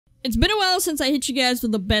It's been a while since I hit you guys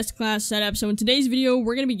with the best class setup, so in today's video,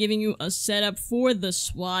 we're going to be giving you a setup for the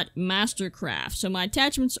SWAT Mastercraft. So my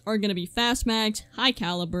attachments are going to be fast mags, high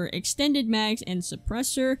caliber, extended mags, and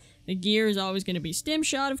suppressor. The gear is always going to be stim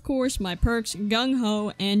shot, of course, my perks, gung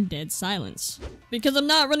ho, and dead silence. Because I'm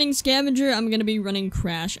not running scavenger, I'm going to be running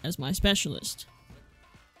crash as my specialist.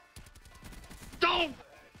 Don't!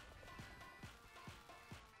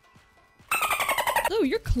 Oh,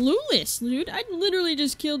 you're clueless, dude. I literally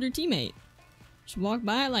just killed your teammate. Just walk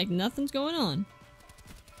by like nothing's going on.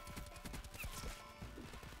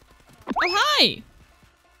 Oh, hi!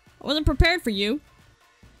 I wasn't prepared for you.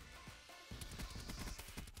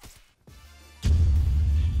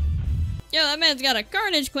 Yo, that man's got a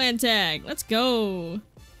Carnage Clan tag. Let's go.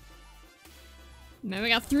 Man, we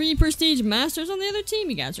got 3 Prestige Masters on the other team.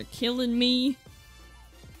 You guys are killing me.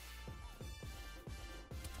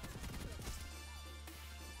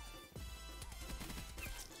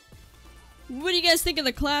 What do you guys think of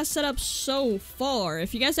the class setup so far?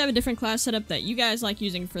 If you guys have a different class setup that you guys like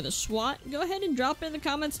using for the SWAT, go ahead and drop it in the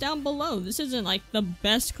comments down below. This isn't like the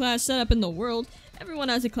best class setup in the world. Everyone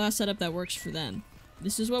has a class setup that works for them.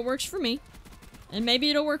 This is what works for me, and maybe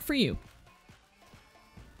it'll work for you.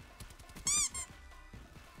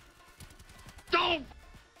 Don't!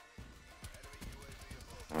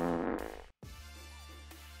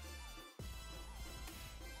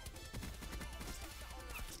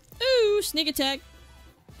 Ooh, sneak attack.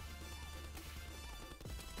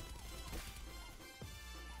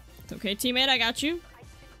 It's okay, teammate, I got you.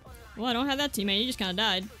 Well, I don't have that teammate, he just kinda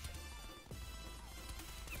died.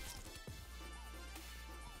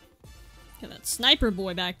 Got that sniper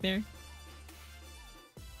boy back there.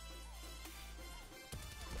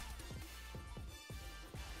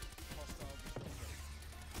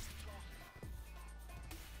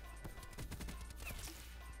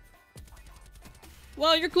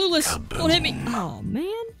 Well, you're clueless. Don't hit me. Oh,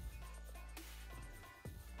 man.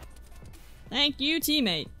 Thank you,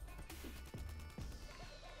 teammate.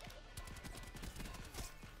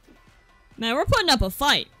 Man, we're putting up a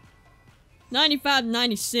fight.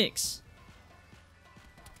 95-96.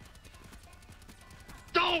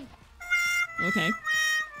 Don't! Okay.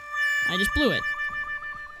 I just blew it.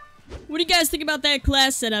 What do you guys think about that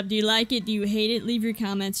class setup? Do you like it? Do you hate it? Leave your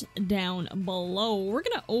comments down below. We're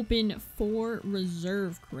gonna open 4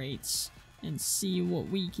 reserve crates and see what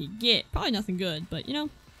we could get. Probably nothing good, but you know,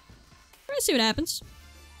 we're gonna see what happens.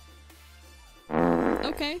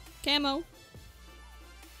 Okay, camo.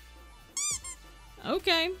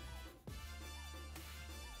 Okay.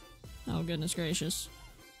 Oh, goodness gracious.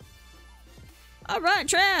 Alright,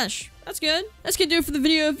 trash! That's good. That's gonna do it for the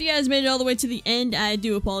video. If you guys made it all the way to the end, I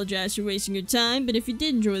do apologize for wasting your time, but if you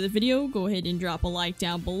did enjoy the video, go ahead and drop a like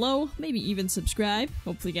down below, maybe even subscribe.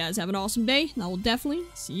 Hopefully you guys have an awesome day, and I will definitely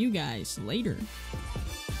see you guys later.